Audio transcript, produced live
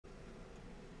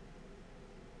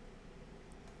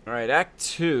Alright, Act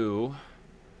 2.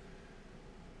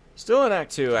 Still in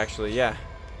Act 2, actually, yeah.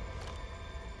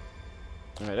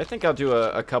 Alright, I think I'll do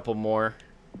a couple more.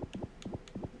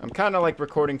 I'm kind of like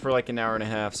recording for like an hour and a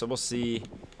half, so we'll see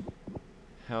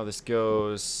how this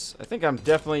goes. I think I'm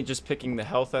definitely just picking the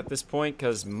health at this point,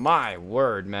 because my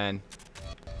word, man.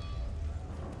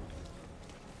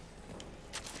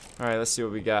 Alright, let's see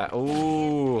what we got.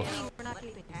 Ooh.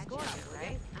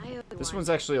 This one's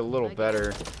actually a little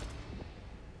better.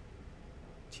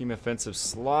 Team offensive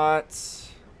slot.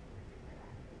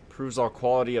 Improves all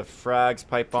quality of frags,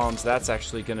 pipe bombs. That's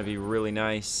actually going to be really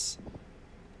nice.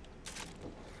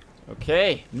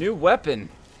 Okay, new weapon.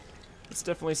 Let's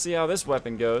definitely see how this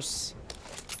weapon goes.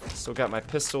 Still got my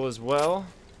pistol as well.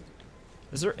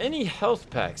 Is there any health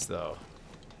packs, though?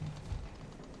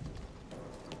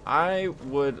 I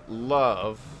would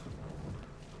love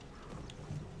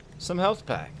some health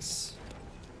packs.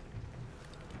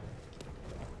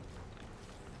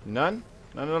 None?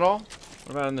 None at all?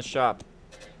 What about in the shop?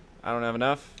 I don't have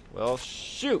enough? Well,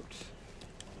 shoot!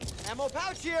 Ammo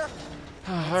pouch here!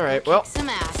 Alright, well, Some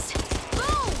ass.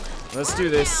 let's do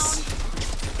this.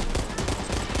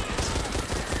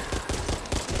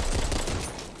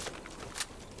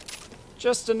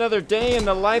 Just another day in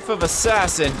the life of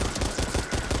assassin.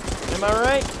 Am I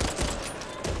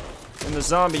right? In the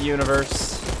zombie universe.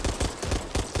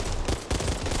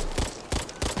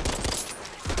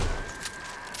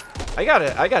 I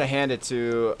gotta hand it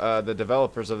to the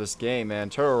developers of this game, man.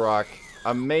 Turtle Rock,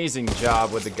 amazing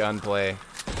job with the gunplay.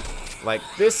 Like,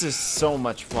 this is so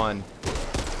much fun.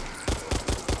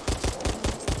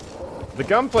 The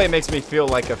gunplay makes me feel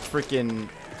like a freaking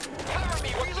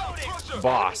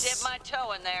boss. Dip my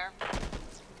toe in there.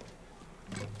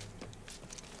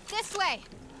 This way.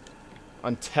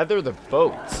 Untether the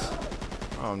boat.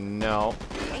 Oh no.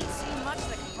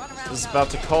 This is about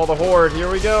to call the horde.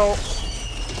 Here we go.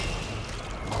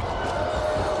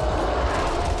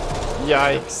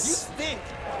 Yikes.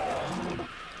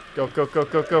 Go, go, go,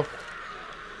 go, go.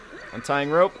 Untying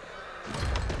rope.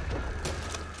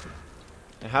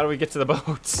 And how do we get to the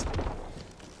boat?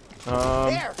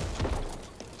 There.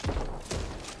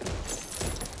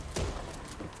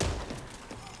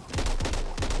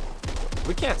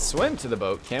 We can't swim to the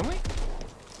boat, can we?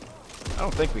 I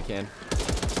don't think we can.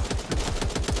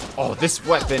 Oh, this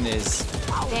weapon is...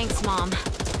 Thanks, Mom.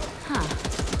 Huh. I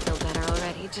feel better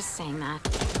already just saying that.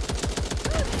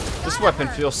 This weapon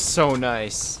feels so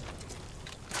nice.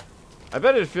 I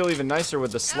bet it'd feel even nicer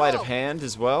with the sleight of hand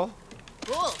as well.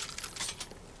 Cool.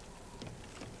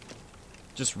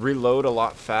 Just reload a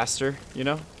lot faster, you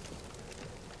know?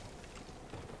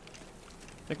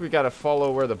 I think we gotta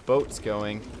follow where the boat's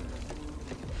going.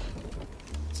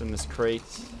 It's in this crate.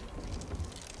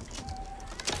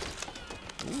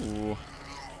 Ooh.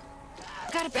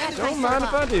 Gotta patch Don't myself mind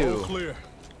if up. I do. Clear.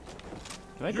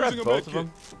 Can I grab Using a both med of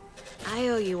them? I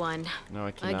owe you one. No,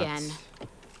 I cannot. Again.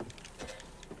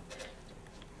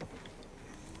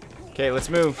 Okay, let's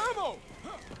move. Ammo!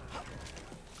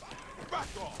 Back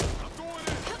off. I'm going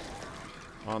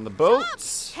in. On the boat.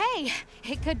 Hey,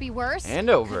 it could be worse. And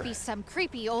over. Could be some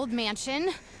creepy old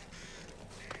mansion.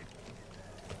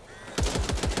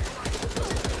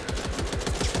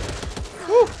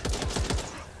 Whew.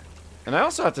 And I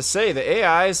also have to say, the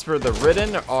AIs for the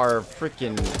Ridden are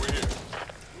freaking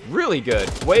really good.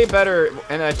 Way better,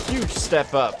 and a huge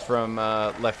step up from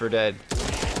Left 4 Dead.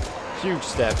 Huge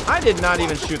step. I did not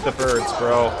even shoot the birds,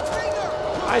 bro.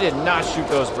 I did not shoot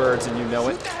those birds, and you know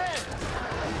it.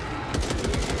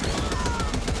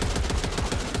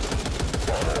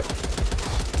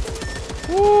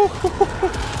 Woo.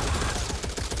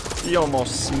 He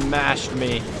almost smashed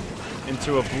me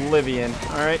into oblivion.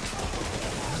 All right.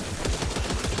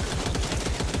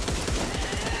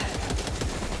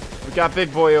 We got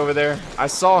Big Boy over there. I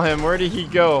saw him. Where did he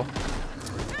go?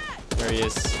 There he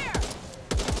is.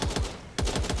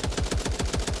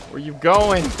 Where you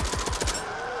going?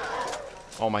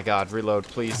 Oh my god, reload,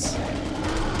 please.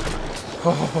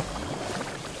 Oh.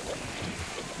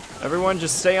 Everyone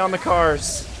just stay on the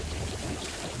cars.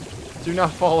 Do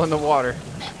not fall in the water.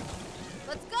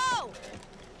 Let's go.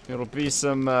 It'll be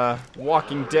some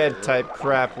Walking Dead type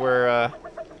crap where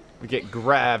we get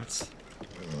grabbed.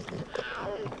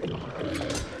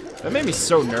 That made me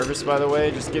so nervous, by the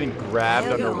way, just getting grabbed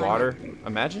underwater.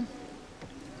 Imagine.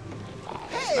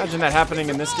 Imagine that happening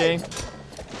in this game.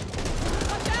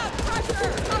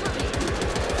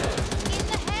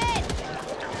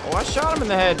 Oh, I shot him in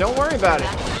the head. Don't worry about it.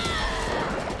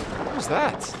 What was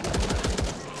that?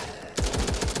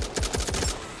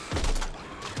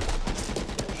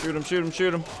 Shoot him, shoot him,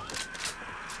 shoot him.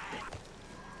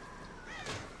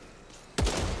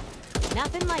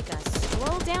 Nothing like a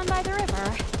stroll down by the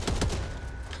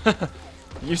river.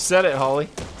 You said it, Holly.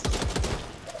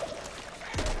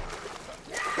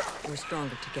 We're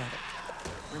stronger together.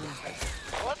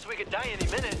 Plus, we could die any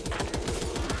minute.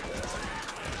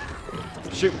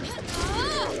 Shoot.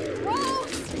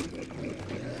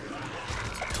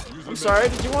 I'm sorry,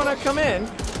 did you want to come in?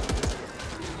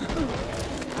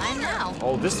 I know.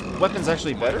 Oh, this weapon's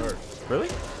actually better? Really?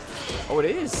 Oh, it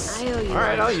is. I owe you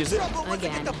Alright, one. I'll use it. Trouble was to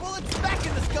get Again. the bullets back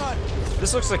in this gun.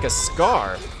 This looks like a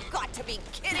scar. Got to be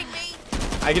kidding me.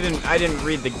 I didn't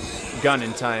read the gun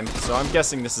in time, so I'm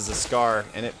guessing this is a scar,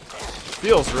 and it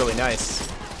feels really nice.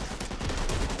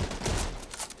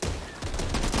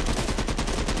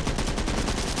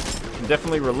 Can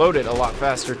definitely reload it a lot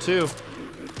faster too.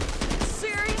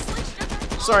 Seriously,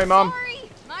 Sugar? Sorry, Mom. Sorry.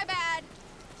 My bad.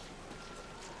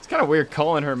 It's kind of weird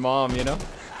calling her mom, you know?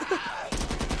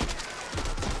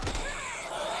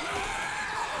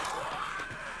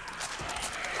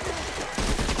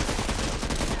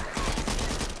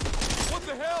 What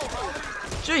the hell, Holly?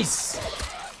 Jeez.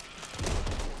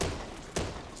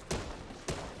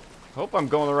 Hope I'm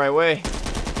going the right way.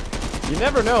 You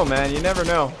never know, man. You never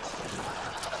know.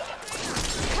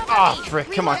 Ah, oh,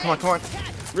 frick. Come on, come on, come on.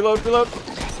 Reload, reload.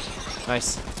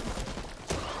 Nice.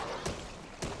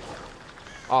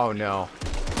 Oh, no.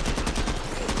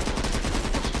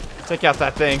 Take out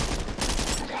that thing.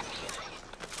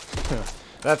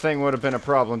 That thing would have been a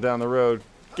problem down the road.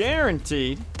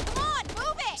 Guaranteed. Come on,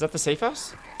 move it. Is that the safe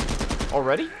house?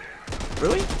 Already?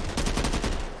 Really?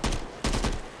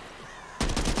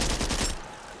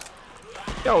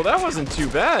 Yo, that wasn't too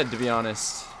bad, to be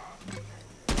honest.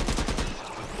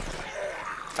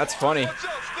 That's funny.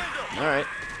 Alright.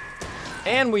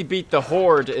 And we beat the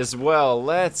Horde as well.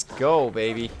 Let's go,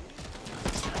 baby.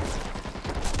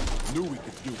 Knew we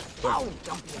could do it. Oh,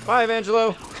 don't be Bye,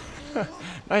 Angelo.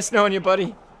 Nice knowing you,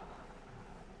 buddy.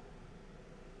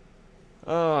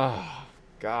 Oh,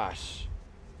 gosh.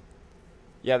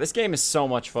 Yeah, this game is so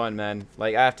much fun, man.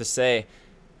 Like, I have to say,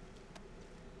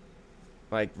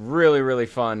 like, really, really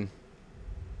fun.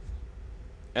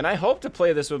 And I hope to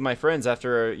play this with my friends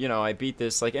after, you know, I beat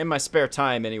this, like, in my spare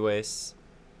time anyways.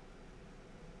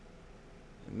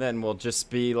 And then we'll just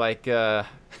be, like,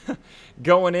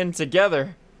 going in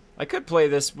together. I could play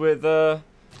this with,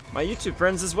 my YouTube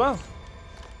friends as well.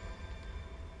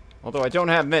 Although I don't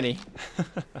have many.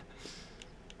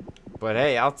 But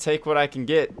hey, I'll take what I can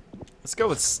get. Let's go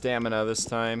with stamina this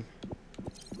time.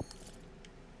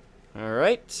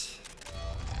 Alright.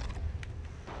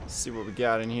 Let's see what we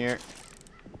got in here.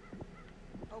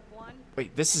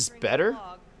 Wait, this is better?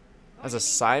 As a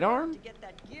sidearm?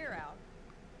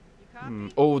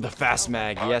 Oh, the fast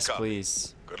mag. Yes,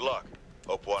 please. Good luck.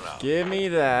 Hope one out. Give me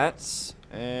that.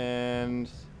 And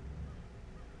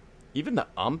even the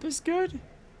ump is good?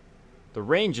 The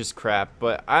range is crap,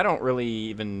 but I don't really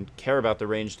even care about the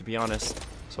range, to be honest.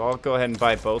 So I'll go ahead and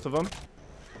buy both of them.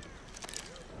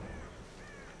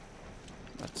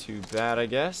 Not too bad, I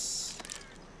guess.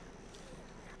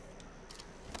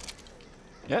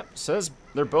 Yep, says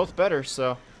they're both better,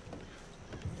 so.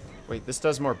 Wait, this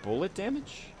does more bullet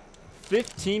damage?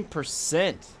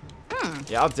 15%.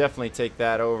 Yeah, I'll definitely take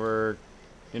that over,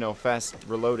 you know, fast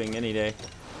reloading any day.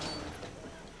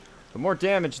 The more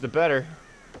damage, the better.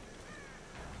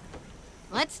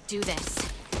 Let's do this.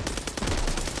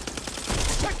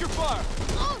 Check your fire.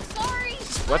 Oh, sorry.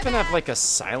 Does the weapon have like a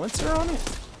silencer on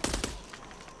it?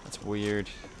 That's weird.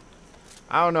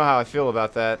 I don't know how I feel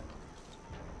about that.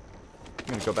 I'm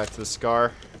gonna go back to the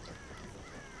scar.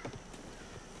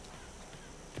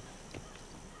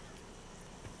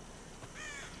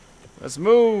 Let's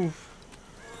move.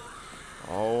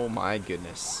 Oh my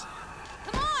goodness.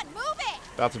 Come on, move it.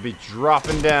 About to be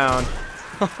dropping down.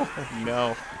 Oh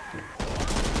no.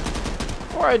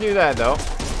 Before I do that though.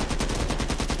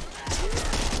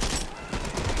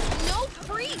 No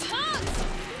free hugs.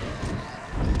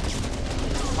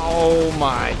 Oh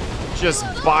my. Just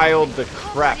biled the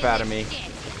crap out of me.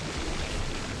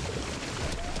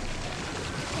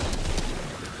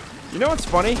 You know what's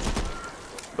funny?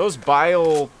 Those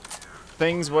bile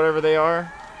things, whatever they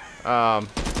are, I'm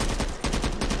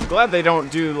glad they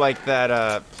don't do like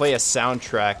that, play a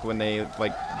soundtrack when they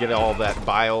like get all that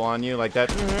bile on you, like that,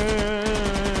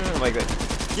 like that.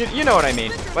 You know what I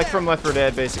mean? Like from Left 4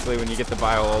 Dead, basically, when you get the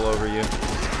bile all over you.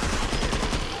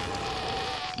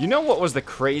 You know what was the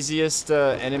craziest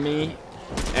enemy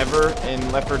ever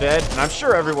in Left 4 Dead? And I'm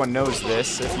sure everyone knows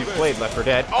this if you've played Left 4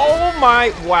 Dead. Oh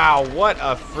my, wow, what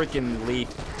a freaking leap.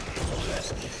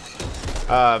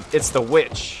 It's the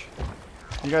witch.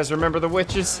 You guys remember the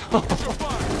witches? Oh,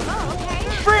 okay.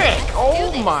 Frick!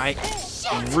 Oh my. Shit.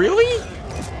 Really?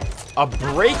 A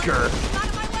breaker?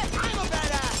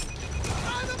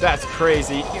 That's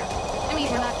crazy. I mean,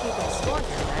 we're not keeping score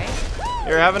here, right?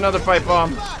 Here, have another pipe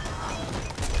bomb.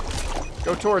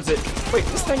 Go towards it. Wait,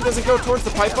 this thing doesn't go towards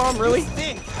the pipe bomb? Really?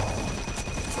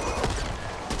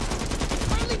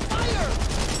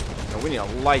 No, we need to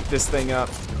light this thing up.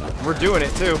 We're doing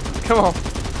it too. Come on.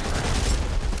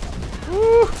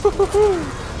 Woo-hoo-hoo-hoo.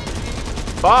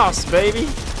 Boss, baby.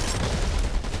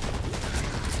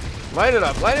 Light it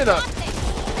up, light it up.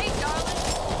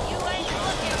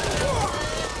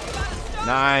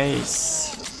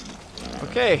 Nice.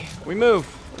 Okay, we move.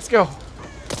 Let's go.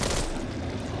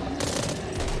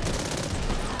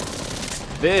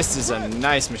 This is a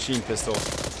nice machine pistol.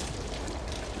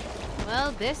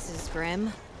 Well, this is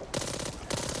grim.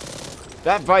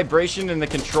 That vibration in the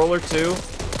controller too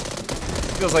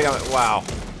feels like wow.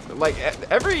 Like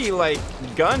every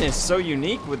gun is so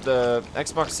unique with the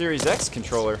Xbox Series X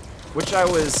controller, which I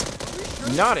was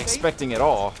not expecting at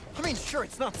all. I mean, sure,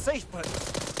 it's not safe, but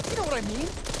you know what I mean?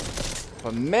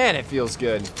 But man, it feels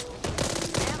good.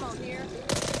 Ammo here.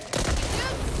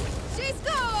 She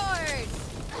scored!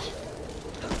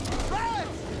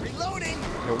 Reloading!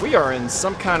 Yeah, we are in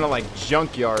some kind of like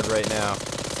junkyard right now,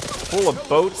 full of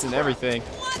boats and everything.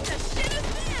 What the shit is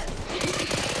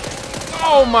this?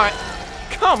 Oh my!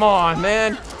 Come on,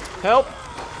 man! Help!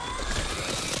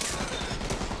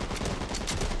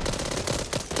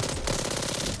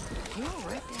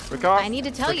 Rick off. I need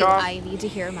to tell Rick you, off. I need to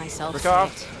hear myself Rick say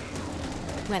off.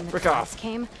 it. When the Rick calls off.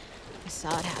 came, I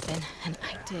saw it happen, and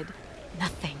I did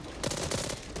nothing.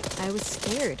 I was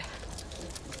scared.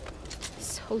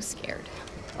 So scared.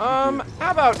 How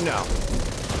about no?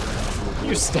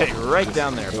 You stay right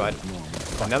down there, bud.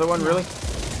 Another one, really?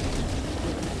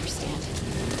 You don't understand.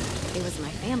 It was my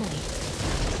family.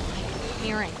 My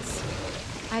parents.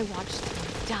 I watched them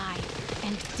die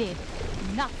and did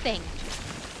nothing.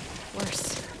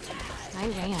 Worse, I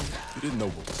ran. You didn't know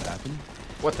what was happening.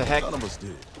 What the heck? None of us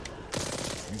did.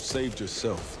 You saved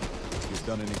yourself. If you've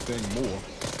done anything more,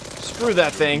 Screw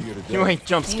that thing. You ain't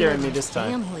jump They scaring were me my this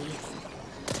time. Family.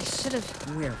 I should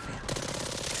have. We're family.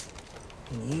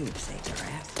 And you saved our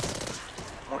ass.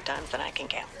 More times than I can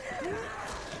count.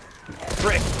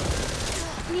 Frick!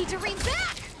 Need to read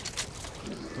back.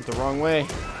 Went the wrong way.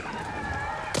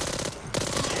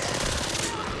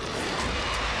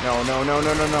 No, no, no,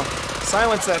 no, no, no.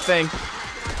 Silence that thing.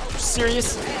 Are you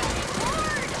serious?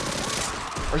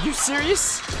 Are you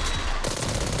serious?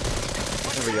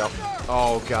 There we go.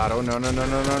 Oh god. Oh no, no, no,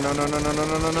 no, no, no, no, no, no,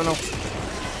 no, no, no, no.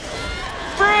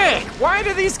 Frick! Why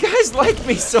do these guys like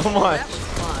me so much?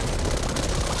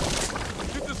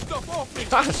 get this stuff off me.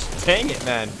 Gosh, dang it,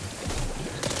 man.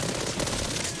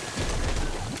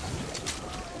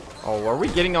 Oh, are we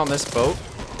getting on this boat?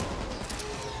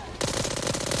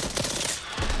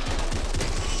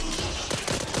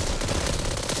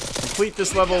 Complete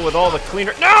this level with all the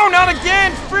cleaner. No, not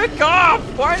again! Frick off!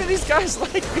 Why do these guys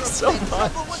like me so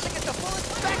much? Once I get the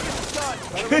bullets back in the gun.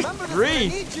 Better Good remember this when I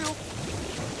grief. need you.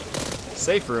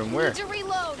 Safe room, where? Need to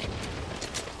reload.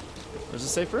 There's a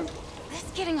safe room? This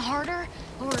getting harder,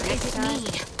 or is it me?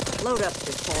 Load up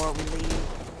before we leave.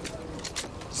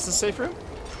 Is this a safe room?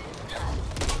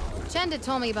 Chenda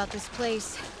told me about this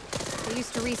place. They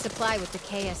used to resupply with the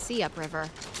KSC upriver.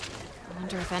 I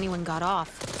wonder if anyone got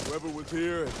off. Whoever was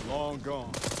here is long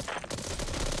gone.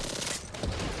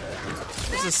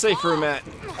 Where's the safe room at?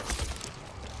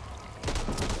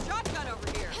 Shotgun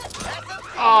over here.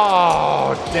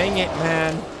 Oh, dang it,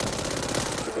 man.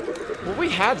 Well, we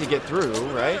had to get through,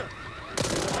 right?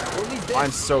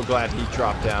 I'm so glad he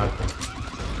dropped down.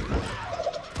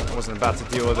 I wasn't about to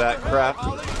deal with that crap.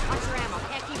 Watch your ammo.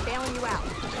 Can't keep bailing you out.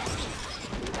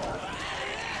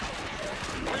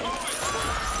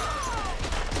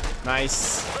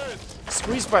 Nice.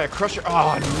 Squeezed by a crusher.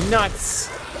 Oh, nuts.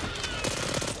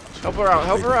 Help her out.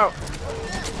 Help her out.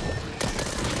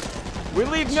 We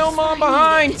leave no mom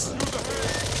behind.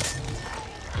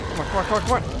 Come on, come on, come on,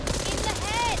 come on. In the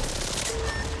head.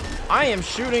 I am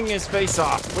shooting his face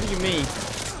off. What do you mean?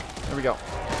 There we go.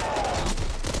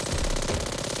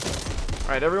 All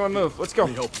right, everyone move. Let's go. Let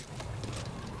me help you.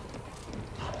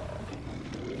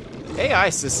 AI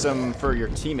system for your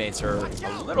teammates are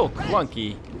a little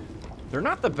clunky. They're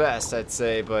not the best, I'd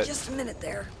say, but Just a minute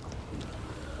there.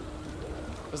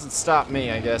 doesn't stop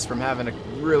me, I guess, from having a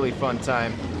really fun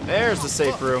time. There's the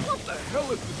safe room. What the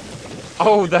hell is this?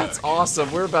 Oh, that's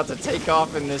awesome. We're about to take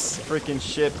off in this freaking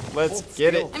ship. Let's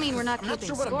get it. I mean, we're not keeping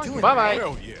sure what I'm score. doing. here. Bye-bye.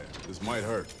 Hell yeah. This might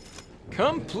hurt.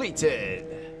 Completed.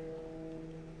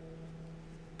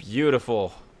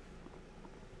 Beautiful.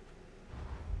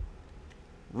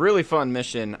 Really fun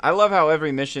mission. I love how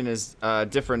every mission is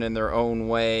different in their own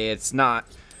way. It's not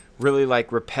really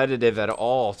like repetitive at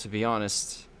all, to be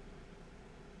honest.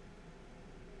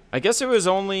 I guess it was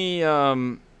only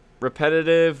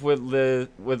repetitive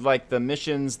with like the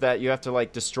missions that you have to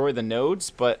like destroy the nodes,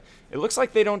 but it looks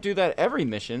like they don't do that every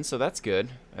mission, so that's good,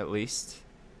 at least.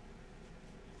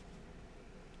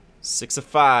 6 of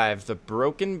 5, the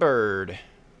broken bird.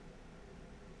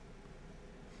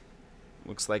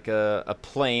 Looks like a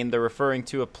plane. They're referring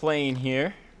to a plane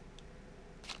here.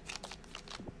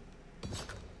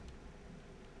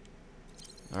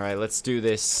 Alright, let's do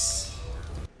this.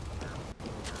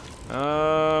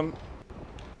 Got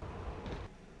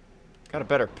a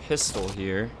better pistol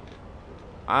here.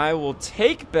 I will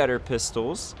take better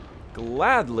pistols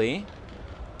gladly.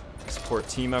 Support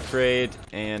team upgrade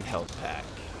and health pack.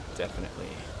 Definitely.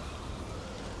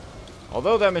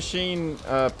 Although that machine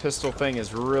pistol thing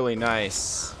is really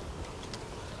nice,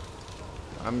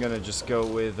 I'm gonna just go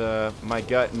with my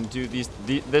gut and do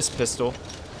this pistol.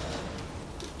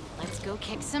 Let's go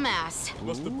kick some ass.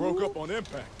 Must have broke up on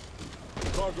impact.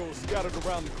 Cargo is scattered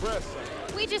around the crash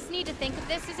site. We just need to think of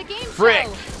this as a game Frick.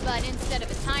 show. But instead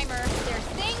of a timer, there's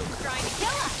things trying to kill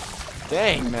us.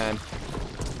 Dang, man.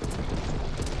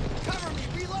 Cover me,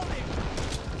 reloading.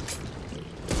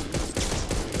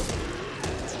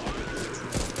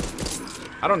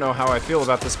 I don't know how I feel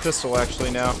about this pistol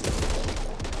actually now.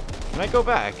 Can I go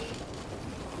back?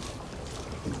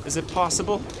 Is it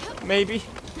possible? Maybe?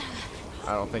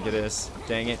 I don't think it is.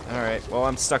 Dang it. Alright, well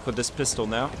I'm stuck with this pistol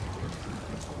now.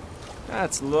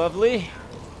 That's lovely.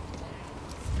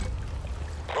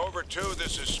 Over 2,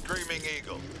 this is Screaming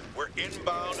Eagle. We're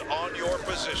inbound on your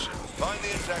position. Find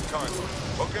the intact cargo,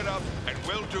 hook it up, and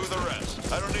we'll do the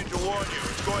rest. I don't need to warn you,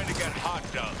 it's going to get hot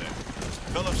down there.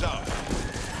 Fill us out.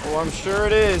 Oh, I'm sure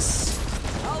it is.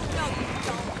 Oh no, you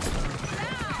don't.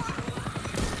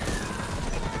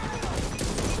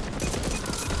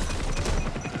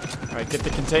 Alright, get the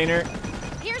container.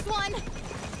 Here's one.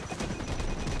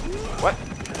 What?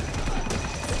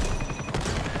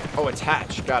 Oh,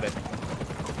 attach. Got it.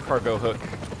 Cargo hook.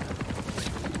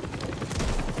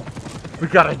 We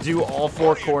gotta do all 4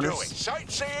 What are you corners. doing?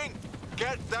 Sightseeing?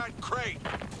 Get that crate.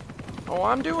 Oh,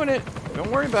 I'm doing it.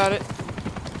 Don't worry about it.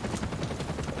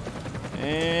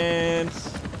 And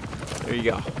there you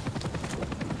go.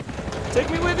 Take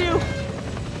me with you.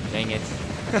 Dang it.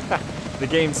 The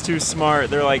game's too smart.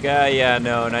 They're like, ah, yeah,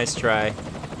 no, nice try.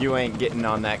 You ain't getting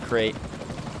on that crate.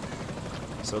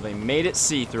 So they made it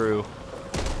see-through.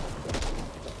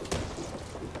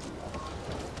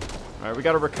 Alright, we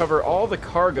gotta recover all the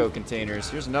cargo containers.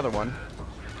 Here's another one.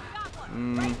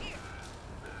 I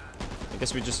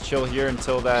guess we just chill here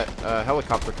until that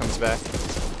helicopter comes back.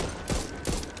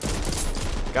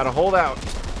 Gotta hold out.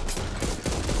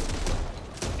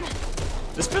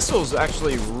 This pistol is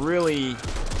actually really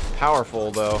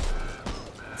powerful, though.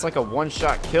 It's like a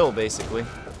one-shot kill, basically.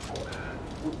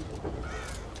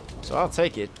 So I'll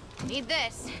take it. Need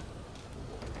this.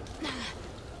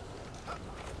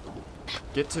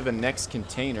 Get to the next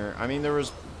container. I mean, there was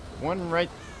one right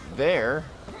there.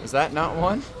 Is that not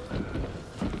one?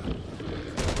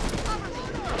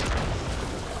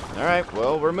 Alright,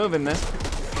 well, we're moving then.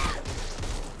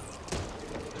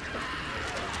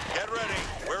 Get ready,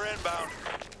 we're inbound.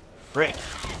 Frick.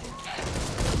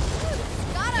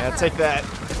 Got Yeah, her. take that.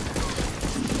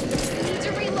 Need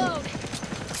to reload.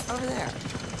 Over there.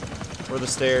 Or the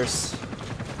stairs.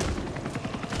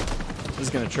 This is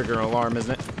gonna trigger an alarm,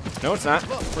 isn't it? No, it's not.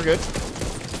 We're good.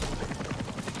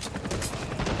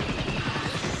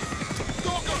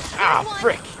 Ah,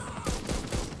 frick.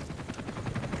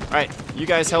 Alright, you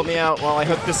guys help me out while I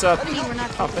hook this up. I mean, we're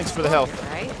not Oh, thanks for the help.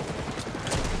 Right?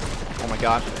 Oh my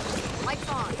god. Lights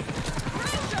on.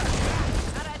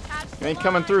 Gotta attach You ain't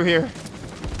coming through here.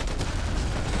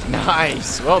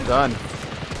 Nice. Well done.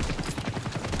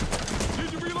 Need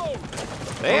to reload.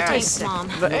 The AI, Thanks, Mom.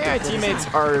 the AI teammates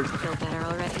are Feel better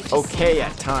already. Just okay saying.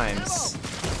 at times.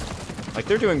 Like,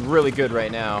 they're doing really good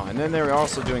right now. And then they're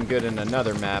also doing good in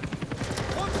another map.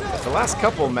 The last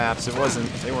couple maps,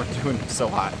 they weren't doing so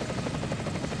hot.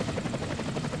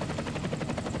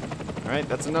 Alright,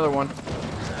 that's another one.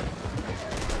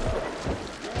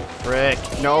 Frick.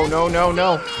 No, no, no,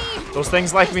 no. Those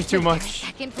things like me too much.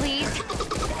 Second, please.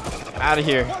 Out of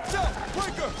here. Watch out!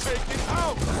 Breaker! Take it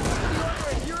out!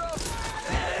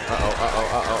 Uh-oh, uh-oh,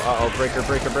 uh-oh, uh-oh. Breaker,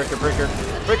 breaker, breaker, breaker.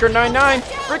 Breaker 9-9!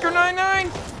 Breaker 9-9!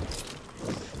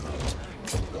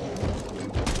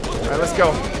 Alright, let's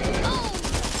go. Oh,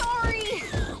 sorry.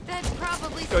 That's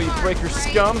probably Go, you smart, breaker right?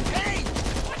 scum. Hey!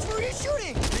 Watch where you're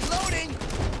shooting! Reloading!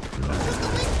 Just the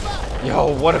weak spot!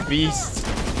 Yo, what a beast.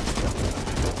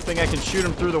 I think I can shoot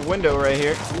him through the window right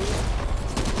here.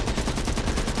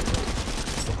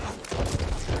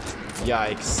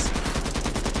 Yikes.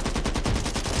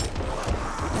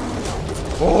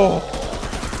 Oh!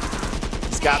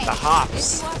 He's got the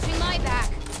hops. Watching my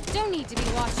back. Don't need to be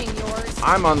watching yours.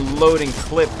 I'm unloading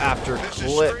clip after This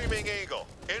clip. is Screaming Eagle.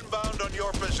 Inbound on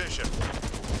your position.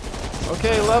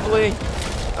 Okay, lovely.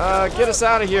 Get us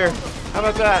out of here. How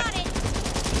about that?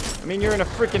 I mean, you're in a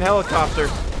freaking helicopter.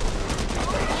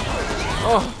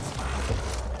 Oh.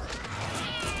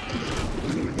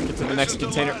 Get to the next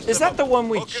container. Is that the one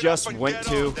we just went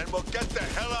to? Then we'll get the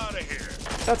hell out of here.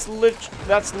 That's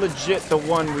legit the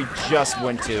one we just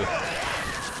went to.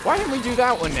 Why didn't we do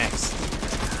that one next?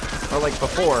 Or like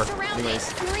before,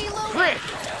 anyways. Frick!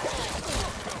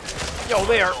 Yo,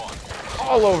 they are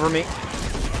all over me.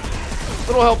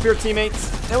 Little help here, teammates.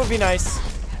 That would be nice.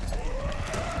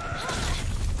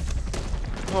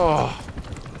 Oh.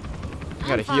 I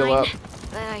gotta heal up.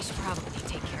 But I should probably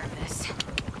take care of this.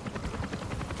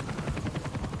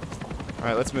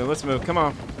 Alright, let's move, let's move. Come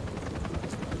on.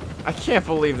 I can't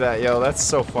believe that, yo. That's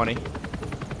so funny.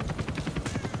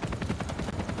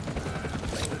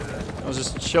 I was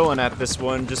just chilling at this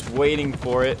one, just waiting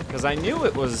for it, because I knew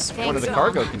it was one of the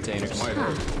cargo containers.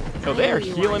 Oh, they are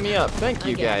healing me up. Thank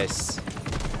you, guys.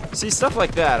 See, stuff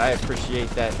like that, I appreciate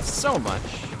that so much.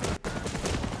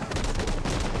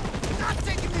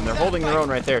 And they're holding their own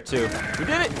right there, too. We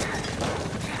did it!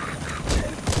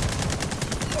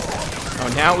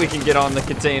 Oh, now we can get on the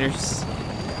containers.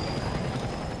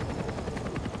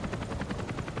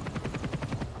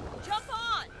 Jump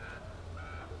on!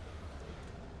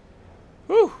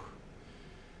 Whew.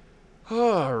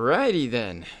 Alrighty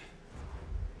then.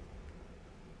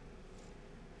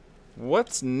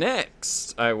 What's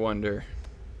next, I wonder?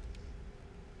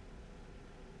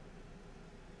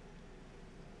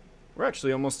 We're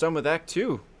actually almost done with Act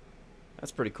 2.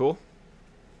 That's pretty cool.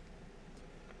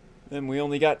 Then we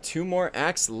only got 2 more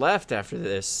acts left after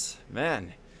this.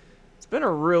 Man, it's been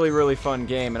a really, really fun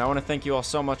game, and I want to thank you all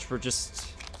so much for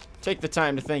just... Take the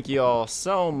time to thank you all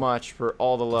so much for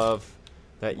all the love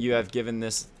that you have given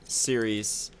this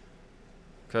series.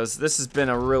 Because this has been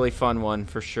a really fun one,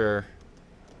 for sure.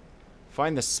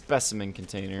 Find the specimen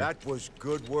container. That was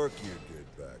good work you did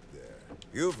back there.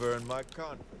 You've earned my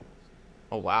confidence.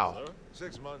 Oh, wow.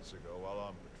 6 months ago, while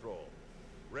on patrol,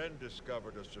 Ren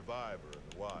discovered a survivor in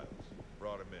the wilds.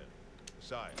 Brought him in.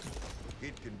 Besides,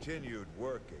 he'd continued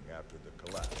working after the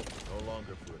collapse, no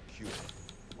longer for a cure.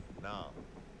 Now,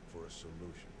 for a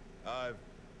solution.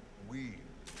 We've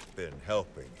been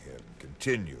helping him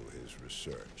continue his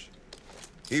research.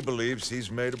 He believes he's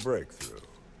made a breakthrough.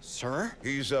 Sir?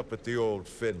 He's up at the old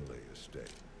Finley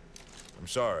estate. I'm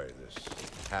sorry this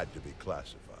had to be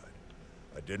classified.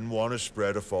 I didn't want to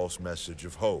spread a false message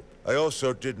of hope. I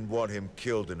also didn't want him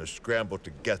killed in a scramble to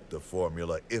get the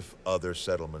formula if other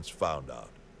settlements found out.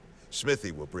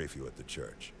 Smithy will brief you at the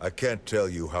church. I can't tell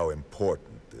you how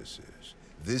important this is.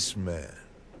 This man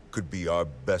could be our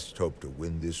best hope to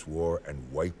win this war and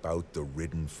wipe out the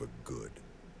Ridden for good.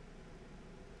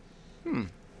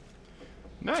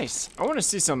 Nice. I want to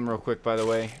see something real quick, by the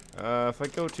way. If I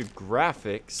go to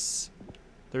graphics,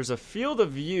 there's a field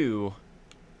of view.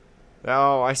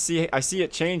 Oh, I see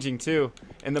it changing too.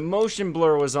 And the motion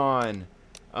blur was on.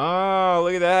 Oh,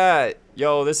 look at that.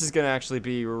 Yo, this is going to actually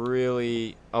be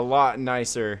really a lot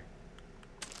nicer.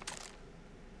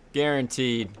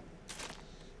 Guaranteed.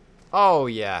 Oh,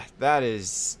 yeah. That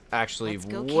is actually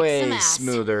way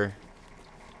smoother.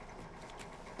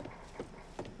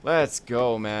 Let's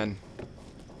go, man.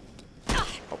 Oh,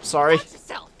 sorry.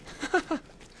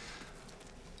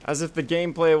 As if the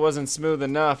gameplay wasn't smooth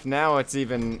enough, now it's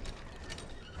even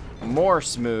more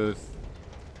smooth.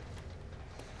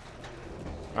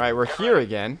 Alright, we're here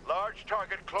again. Large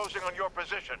target closing on your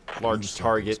position. Large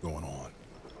target. What's going on?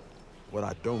 What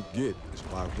I don't get is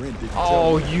why Ren didn't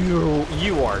Oh, tell me.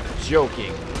 you are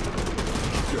joking.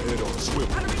 Keep your head on a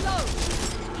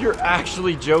swivel. You're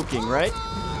actually joking, right?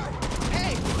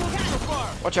 Hey,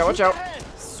 Watch out, watch out.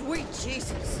 sweet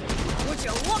Jesus. Would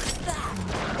you look at that?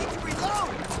 Need to reload.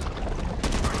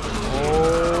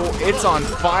 Oh, it's on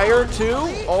fire too?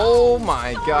 Oh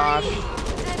my gosh.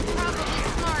 That's probably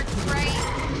smart, right?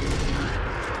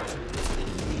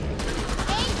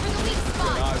 Aim for the weak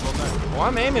spot. Eyes on that. Oh,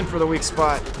 I'm aiming for the weak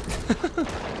spot.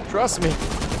 Trust me.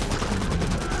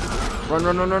 Run,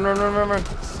 run, run, run, run, run, run, run.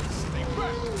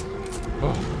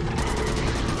 Oh.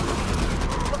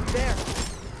 Look there.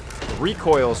 The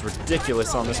recoil's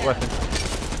ridiculous on this weapon.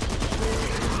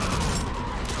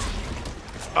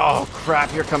 Oh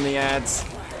crap, here come the ads.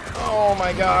 Oh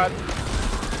my god.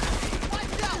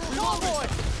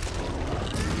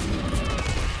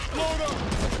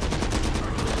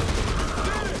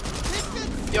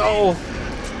 Yo!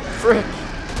 Frick!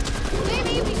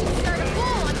 Maybe we should start a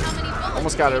poll on how many bullets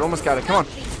Almost got it, almost got it. Come on.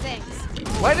 these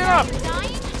things. Light it up! You're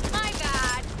dying? My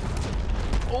bad.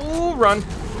 Oh, run.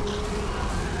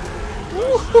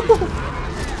 Woo.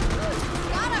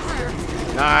 Gotta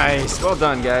hurt. Nice. Well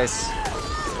done, guys.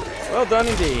 Well done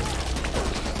indeed.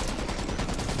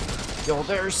 Yo,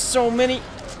 there's so many.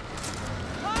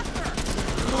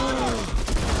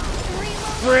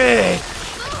 Frick!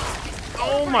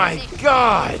 Oh my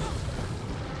god!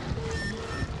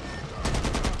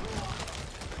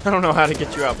 I don't know how to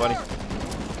get you out, buddy.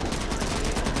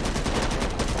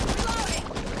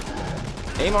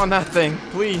 Aim on that thing,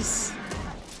 please.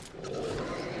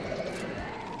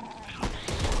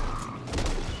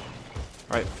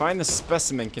 Alright, find the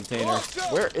specimen container.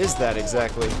 Where is that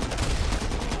exactly?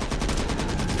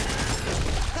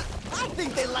 I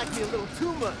think they like me a little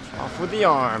too much. Off with the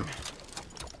arm.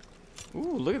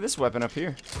 Ooh, look at this weapon up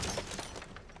here.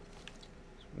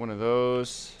 One of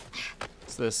those.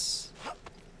 What's this?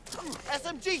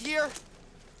 SMG here.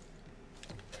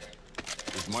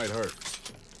 This might hurt.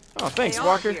 Oh, thanks, They are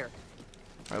Walker. here.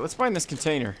 Alright, let's find this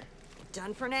container.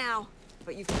 Done for now,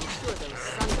 but you can be sure those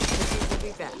sons of bitches will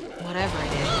be back. Whatever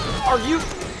it is. Are you?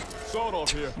 Salt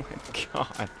off here. Oh my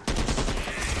god.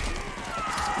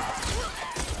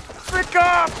 Frick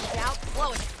off! Get out,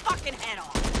 blow his fucking head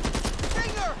off.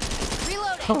 Finger!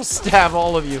 Reloading! I'll stab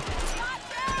all of you.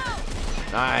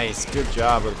 Nice, good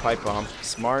job with the pipe bomb.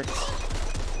 Smart.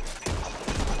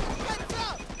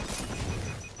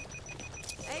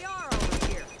 AR over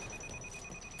here.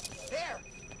 There.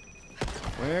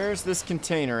 Where's this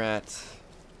container at?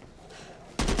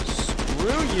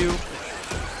 Screw you.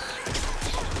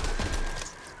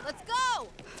 Let's go!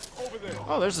 Over there.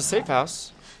 Oh, there's a safe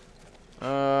house.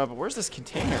 But where's this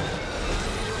container?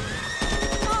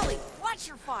 Molly, watch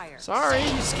your fire. Sorry,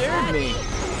 you scared me.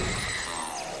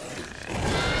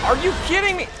 Are you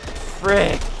kidding me?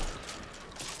 Frick.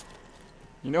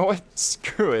 You know what?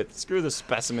 Screw it. Screw the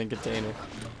specimen container.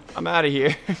 I'm out of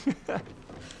here.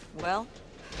 Well,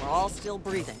 we're all still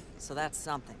breathing, so that's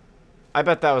something. I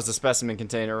bet that was the specimen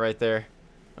container right there.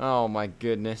 Oh my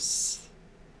goodness.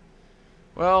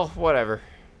 Well, whatever.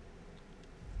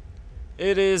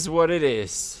 It is what it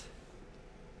is.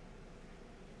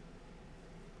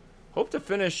 Hope to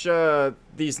finish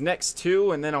these next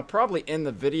two, and then I'll probably end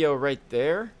the video right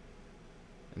there.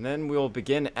 And then we'll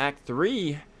begin Act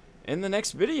 3 in the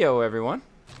next video, everyone.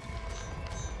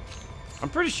 I'm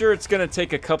pretty sure it's going to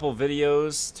take a couple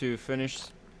videos to finish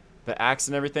the acts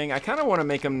and everything. I kind of want to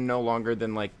make them no longer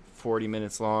than like 40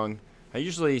 minutes long. I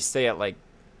usually stay at like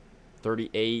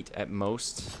 38 at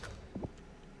most.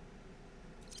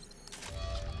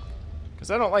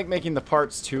 Because I don't like making the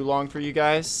parts too long for you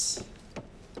guys.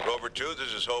 Rover 2,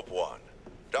 this is Hope 1.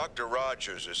 Dr.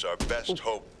 Rogers is our best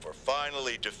hope for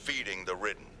finally defeating the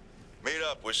Ridden. Meet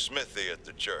up with Smithy at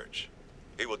the church.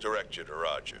 He will direct you to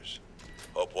Rogers.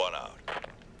 Hope 1 out.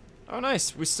 Oh,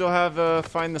 nice. We still have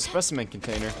find the specimen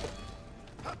container.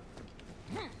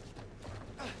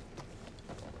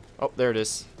 Oh, there it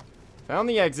is. Found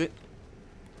the exit.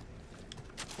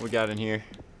 What we got in here?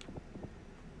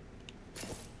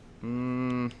 I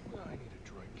need a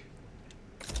drink.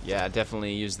 Yeah,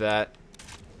 definitely use that.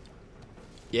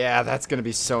 Yeah, that's gonna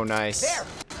be so nice. There.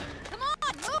 Come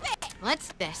on, move it!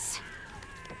 Let's this.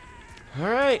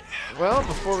 Alright, well,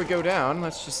 before we go down,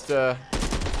 let's just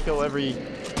kill every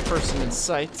person in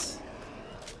sight.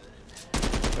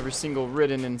 Every single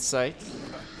Ridden in sight.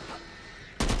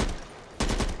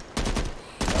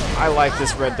 I like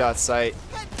this red dot sight.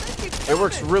 It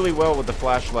works really well with the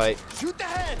flashlight. Shoot the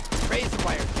head. Raise the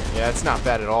fire. Yeah, it's not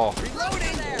bad at all.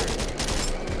 Reloading.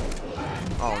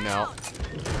 Oh no.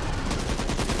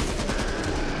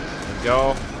 There we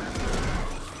go.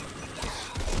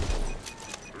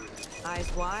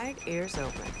 Eyes wide, ears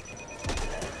open.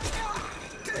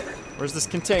 Where's this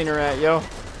container at, yo?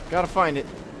 Gotta find it.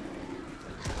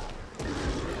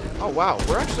 Oh wow,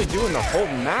 we're actually doing the whole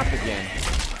map again.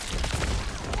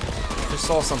 Just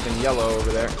saw something yellow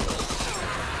over there.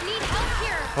 Need help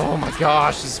here! Oh my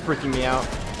gosh, this is freaking me out.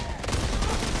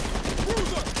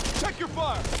 Cruiser, check your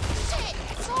fire. Shit!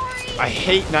 Sorry! I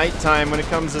hate nighttime when it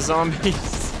comes to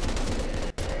zombies.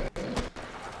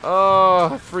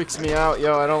 Oh, it freaks me out,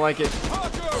 yo. I don't like it.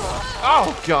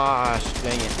 Oh gosh,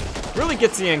 dang it. Really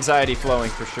gets the anxiety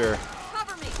flowing for sure.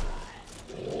 Cover me.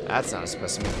 That's not a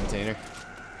specimen container.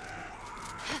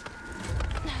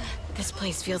 This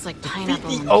place feels like pineapple.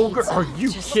 the and ogre? pizza. Are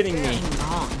you Just kidding me? plain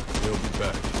wrong. He'll be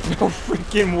back. No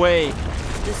freaking way.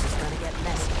 This is gonna get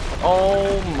messy.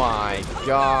 Oh my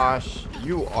gosh.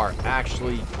 You are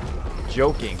actually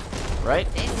joking, right?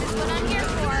 This is what I'm here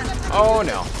for. Oh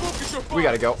no. We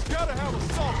gotta go.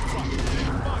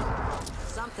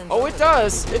 Oh, it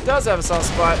does. It does have a soft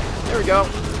spot. There we go.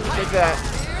 Take that.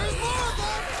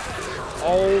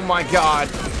 Oh my god.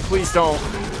 Please don't.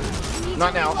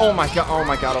 Not now. Oh my god. Oh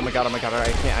my god. Oh my god. Oh my god.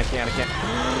 I can't.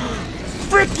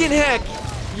 Freaking heck.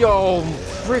 Yo.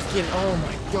 Freaking. Oh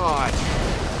my god.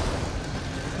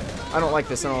 I don't like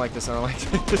this. I don't like this.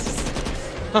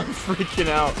 I'm freaking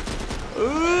out.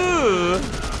 Ooh.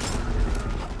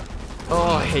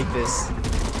 Oh, I hate this.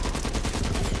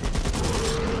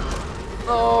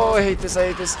 Oh, I hate this.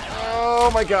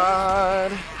 Oh my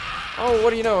god. Oh, what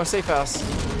do you know? A safe house.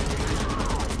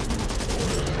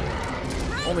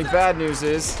 Only bad news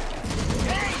is...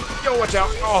 Yo, watch out.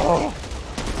 Oh.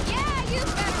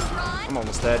 I'm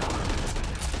almost dead.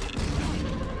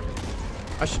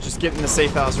 I should just get in the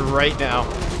safe house right now.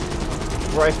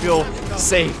 Where I feel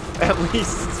safe, at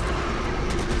least.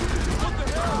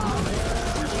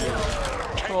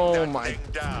 Oh my.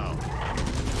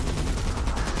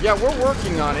 Yeah, we're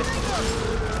working on it.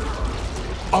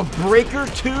 A breaker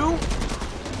too?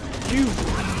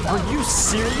 Are you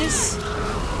serious?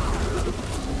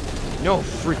 No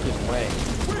freaking way.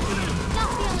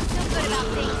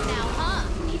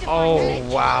 Oh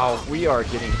wow, we are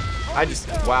getting.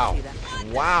 Wow.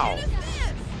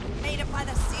 Made it by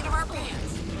the seat of our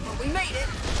pants. But we made it.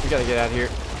 We gotta get out of here.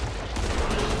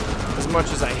 As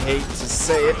much as I hate to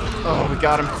say it. Oh, we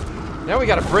got him. Now we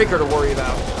got a breaker to worry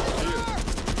about.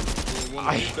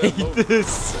 I hate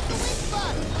this.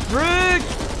 Frick!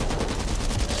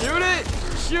 Shoot it!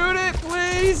 Shoot it,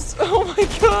 please! Oh my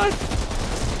god!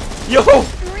 Yo!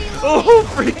 Oh,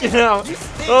 freaking out!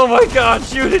 Oh my god,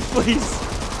 shoot it, please!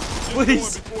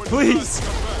 Please! Please!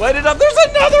 Light it up! There's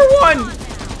another one!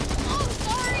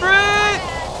 Frick!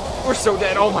 We're so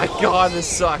dead. Oh my god, this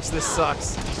sucks. This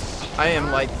sucks. I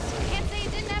am like... Can't say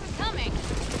it didn't have it coming.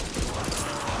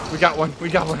 We got one. We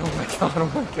got one. Oh my god. Oh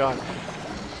my god.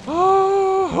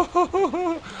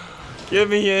 Oh, get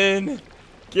me in.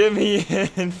 Get me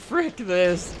in. Frick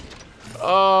this.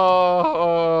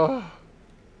 Oh,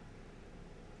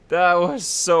 that was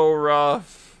so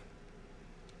rough.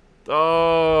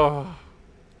 Oh.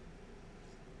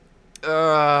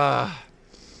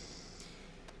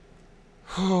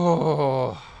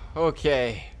 Oh.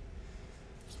 Okay.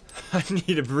 I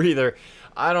need a breather.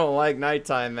 I don't like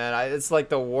nighttime, man. It's like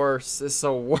the worst. It's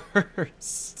the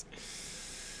worst.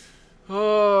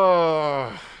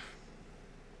 Oh.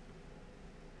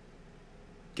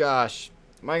 Gosh.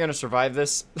 Am I going to survive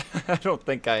this? I don't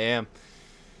think I am.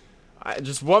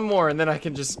 Just one more and then I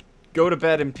can just go to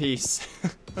bed in peace.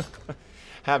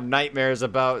 Have nightmares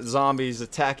about zombies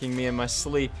attacking me in my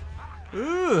sleep.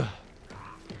 Ugh.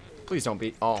 Please don't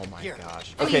beat. Oh my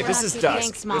gosh. Okay, this is dusk.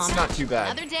 It's not too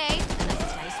bad. Another day, another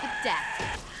slice with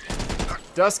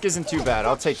death. Dusk isn't too bad.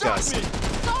 I'll take dusk.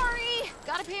 Sorry!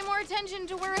 Gotta pay more attention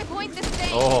to where I point this thing.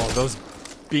 Oh, those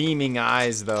beaming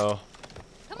eyes, though.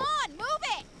 Come on, move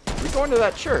it! We're going to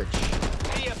that church.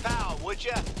 Hey, pal, would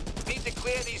you? Need to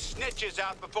clear these snitches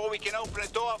out before we can open a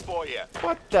door for you.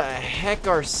 What the heck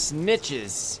are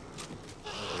snitches?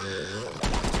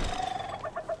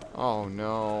 Oh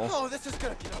no. Oh, this is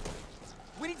gonna get ugly.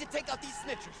 We need to take out these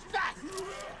snitchers fast.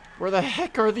 Where the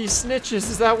heck are these snitches?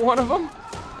 Is that one of them?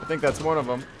 I think that's one of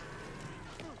them.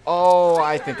 Oh,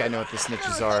 I think I know what the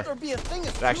snitches are.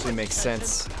 It actually makes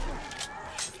sense.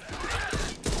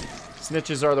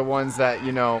 Snitches are the ones that,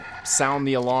 you know, sound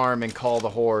the alarm and call the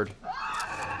horde.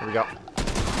 Here we go.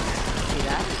 See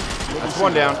that? That's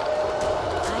one down. I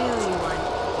owe you one.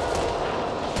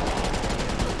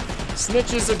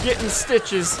 Snitches are getting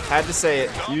stitches. Had to say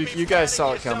it. You guys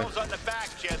saw it coming.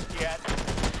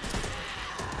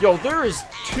 Yo, there is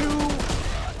two.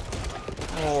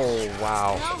 Oh,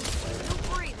 wow.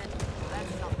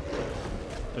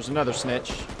 There's another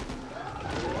snitch.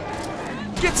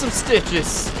 Get some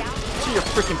stitches to your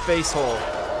freaking face hole.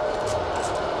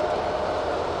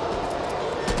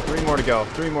 3 more to go.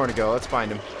 3 more to go. Let's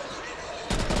find him.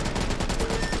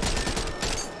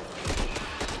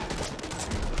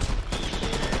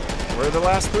 Where are the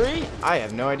last 3? I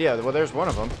have no idea. Well, there's one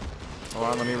of them. Hold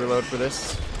on, let me reload for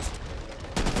this.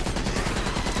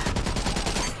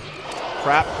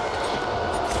 Crap.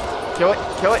 Kill it.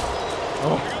 Kill it.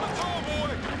 Oh.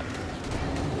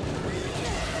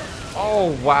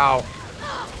 Oh, wow.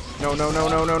 No, no, no,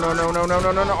 no, no, no, no, no, no,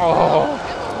 no, no, no. Oh.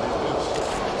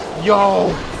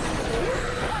 Yo.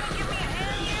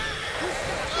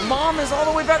 Mom is all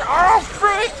the way back. Oh,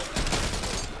 frick.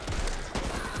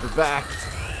 We're back.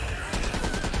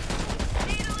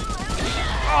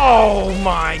 Oh,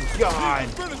 my God.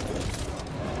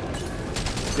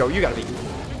 Yo, you gotta be...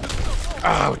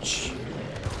 Ouch.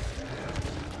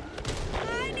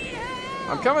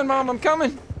 I'm coming, Mom. I'm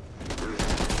coming.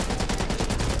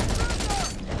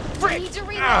 Frick! Need to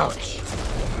reload. Ouch!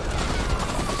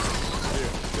 Here,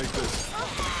 take this.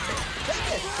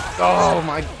 Oh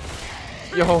my!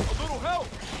 Yo, A little help.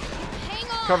 Hang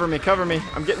on. cover me, cover me.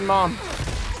 I'm getting Mom.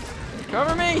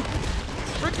 Cover me!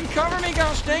 Freaking cover me,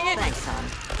 gosh dang it! Thanks, son.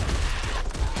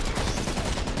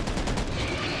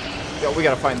 Yo, we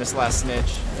gotta find this last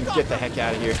snitch and get the heck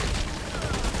out of here.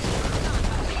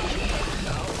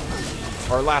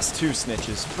 Our last 2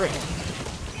 snitches. Frick.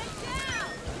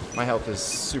 My health is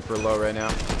super low right now.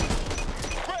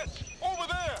 Chris, over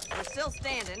there! We're still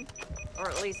standing. Or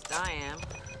at least I am.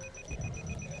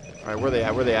 Alright, where they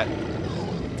at? Where they at?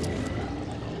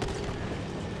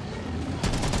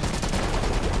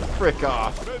 Frick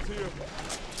off. Meds here.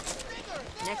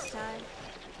 Next time,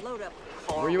 load up.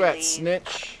 Where you at,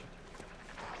 snitch?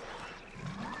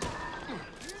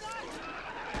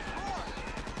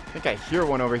 I think I hear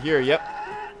one over here. Yep.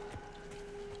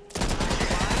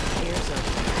 Here's a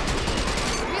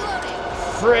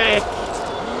Frick!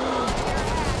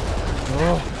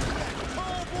 Oh.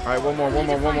 Alright, one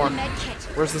more.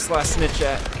 Where's this last snitch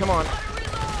at? Come on.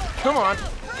 Come on.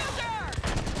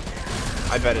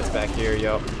 I bet it's back here,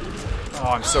 yo. Oh,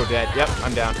 I'm so dead. Yep,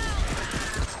 I'm down.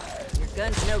 Your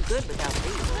gun's no good without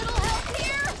these. Little help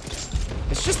here.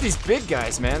 It's just these big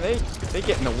guys, man. They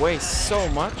get in the way so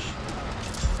much.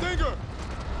 Stinger.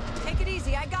 Take it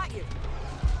easy, I got you.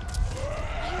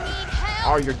 I need help.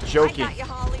 Oh, you're joking. I got you,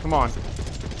 Holly. Come on.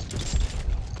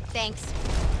 Thanks.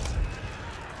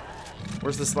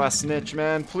 Where's this last snitch,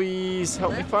 man? Please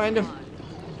help me find him.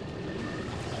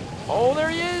 Oh, there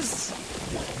he is.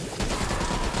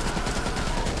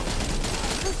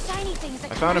 Those tiny things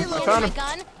that I found him, I reload found my him.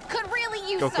 gun could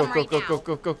really use Go, go, some go, right go, now. go,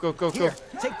 go, go, go, go, go. Here,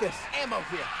 take this. Ammo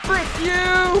here. Frick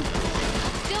you!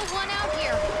 Still one out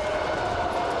here.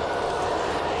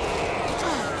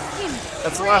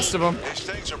 That's the last of them. These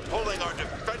things are pulling our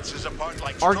defenses apart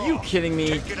like Are straw. you kidding me?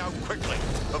 Take it out quickly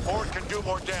before it can do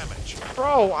more damage.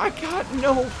 Bro, I got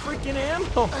no freaking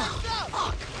ammo.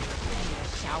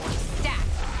 Shower stack.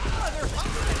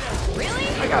 Really?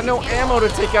 I got no ammo to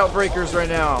take out breakers right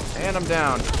now. And I'm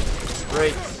down.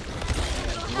 Great.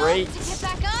 Great. To get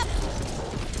back up.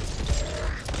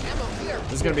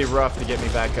 This is gonna be rough to get me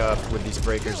back up with these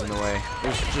breakers in the way.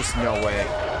 There's just no way.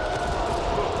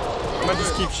 I'm gonna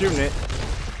just keep shooting it.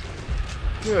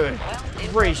 Good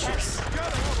gracious.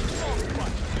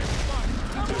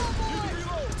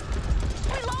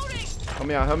 Help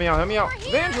me out, help me out, help me out.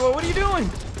 Angela, what are you doing?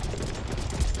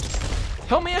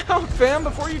 Help me out, fam,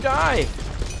 before you die.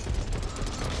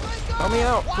 Help me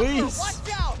out, please. Watch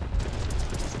out!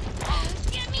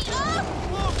 Get me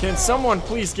up. Can someone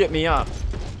please get me up?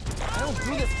 I don't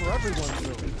do this for everyone,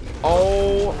 really.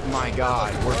 Oh my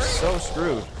god, we're so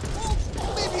screwed.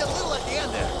 Well, maybe a little at the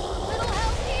end there. Little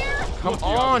help here. Come Lucky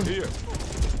I was on. Here.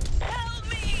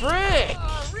 Frick!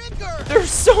 Rigger! There's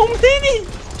so many!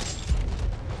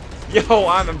 Yo,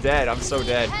 I'm dead. I'm so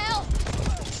dead. Help.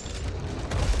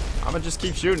 I'm gonna just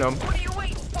keep shooting them. What are you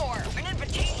waiting for? An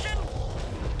invitation?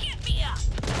 Get me up.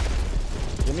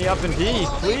 Get me up indeed,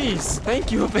 please.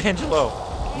 Thank you,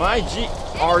 Evangelo. My G.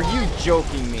 Are you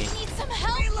joking me? Need some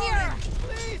help here.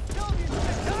 Please tell me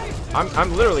it's nice.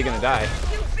 I'm literally gonna die.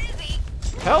 Too busy.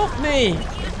 Help me!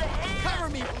 Cover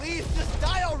me, please. Just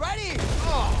die already.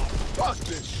 Oh, Fuck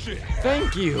this shit.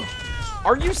 Thank you.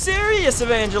 Are you serious,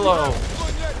 Evangelo?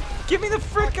 Give me the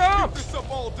frick up! Keep this up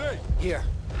all day. here.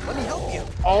 Let me help you.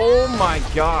 Oh my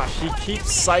gosh, he keeps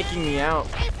psyching me out.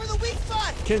 Aim for the weak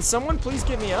spot. Can someone please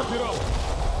get me up? Get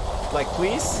up. Like,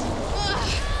 please? This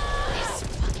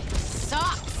fucking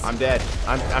sucks. I'm dead.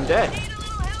 I'm dead.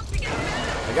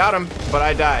 I got him, but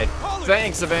I died.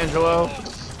 Thanks, Evangelo.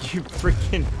 You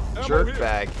freaking jerk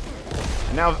bag.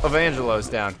 Now Evangelo's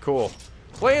down. Cool.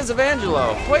 Play as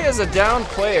Evangelo. Play as a down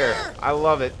player. I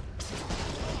love it.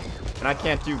 And I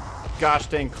can't do gosh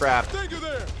dang crap. Stinger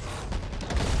there.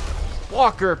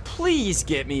 Walker, please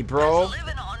get me, bro.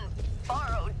 Living on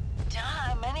borrowed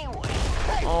time anyway.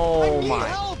 Oh need my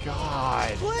help.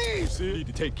 god. Please. See, you need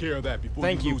to take care of that before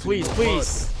Thank you, lose please, any more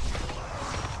please.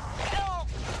 Help.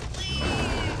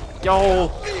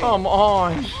 Yo, come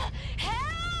on.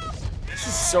 Help. This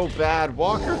is so bad.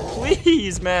 Walker,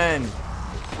 please, man.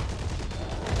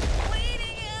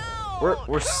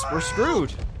 We're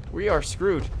screwed. We are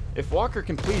screwed. If Walker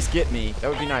can please get me, that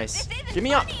would be nice. Get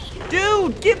me up.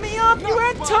 Dude, get me up. You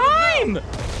had time.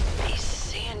 He's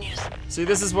seeing you. See,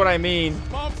 this is what I mean.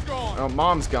 Mom's gone. Oh,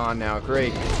 Mom's gone now.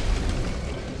 Great.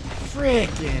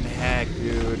 Freaking heck,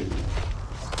 dude.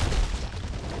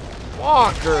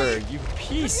 Walker, you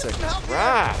piece of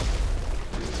crap.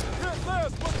 Can't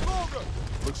last much longer.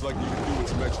 Looks like you can do with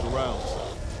some extra rounds.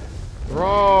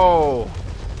 Bro.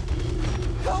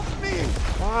 Help me!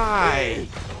 Why?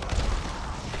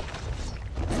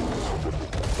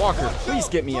 Walker, please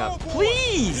get me up.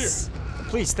 Please!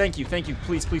 Please, thank you,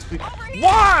 please, please, please.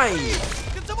 Why?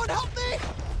 Can someone help me?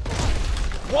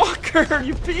 Walker,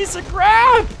 you piece of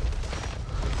crap!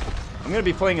 I'm gonna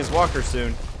be playing as Walker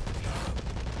soon.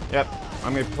 Yep,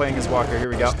 I'm gonna be playing as Walker. Here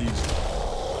we go. Rest easy.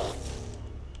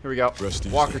 Here we go. Rest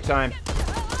easy. Walker time.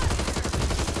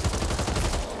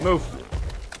 Move.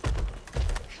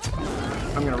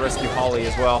 I'm gonna rescue Holly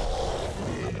as well.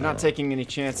 Not taking any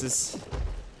chances.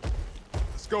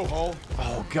 Let's go, Hall.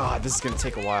 Oh god, this is gonna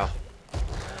take a while.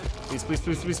 Please, please,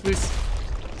 please, please, please.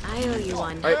 I owe you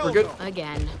one. Alright, we're good.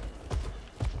 Again.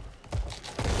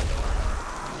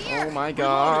 Oh my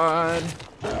god.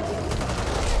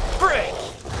 Frick!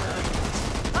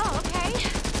 Oh, okay.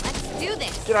 Let's do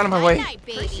this. Get out of my way. Night,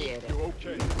 baby.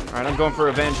 Alright, I'm going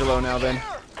for Evangelo now then.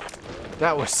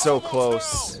 That was so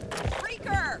close.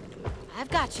 Freaker! I've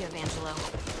got you, Evangelo.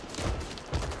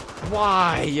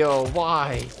 Why, yo,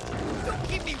 why? Don't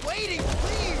keep me waiting,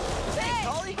 please! Hey,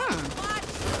 Holly!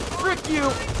 Frick you!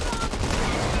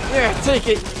 Yeah, take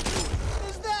it.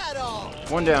 Is that all?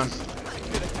 One down.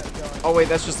 Oh wait,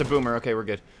 that's just a boomer. Okay, we're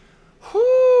good.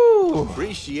 Whoo!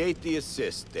 Appreciate the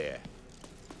assist there.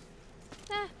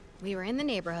 We were in the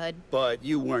neighborhood. But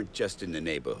you weren't just in the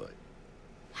neighborhood.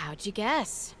 How'd you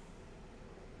guess?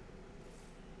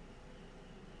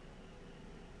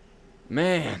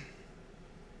 Man.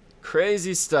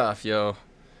 Crazy stuff, yo.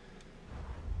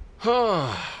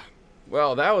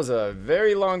 Well, that was a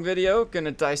very long video.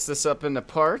 Gonna dice this up into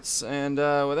parts. And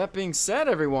with that being said,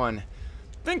 everyone,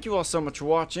 thank you all so much for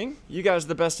watching. You guys are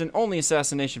the best and only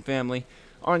assassination family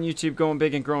on YouTube, going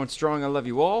big and growing strong. I love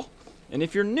you all. And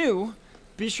if you're new,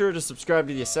 be sure to subscribe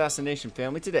to the Assassination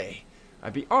family today.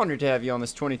 I'd be honored to have you on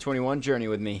this 2021 journey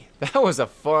with me. That was a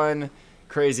fun,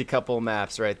 crazy couple of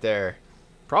maps right there.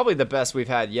 Probably the best we've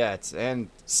had yet, and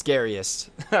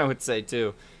scariest, I would say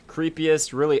too.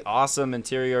 Creepiest, really awesome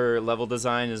interior level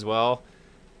design as well.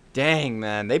 Dang,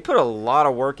 man, they put a lot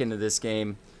of work into this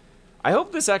game. I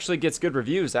hope this actually gets good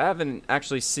reviews. I haven't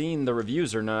actually seen the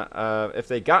reviews or not, if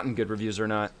they gotten good reviews or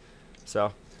not.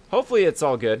 So, hopefully it's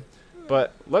all good.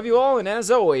 But, love you all, and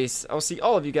as always, I'll see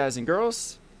all of you guys and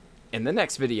girls in the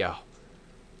next video.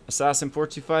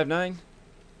 Assassin4259,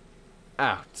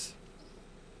 out.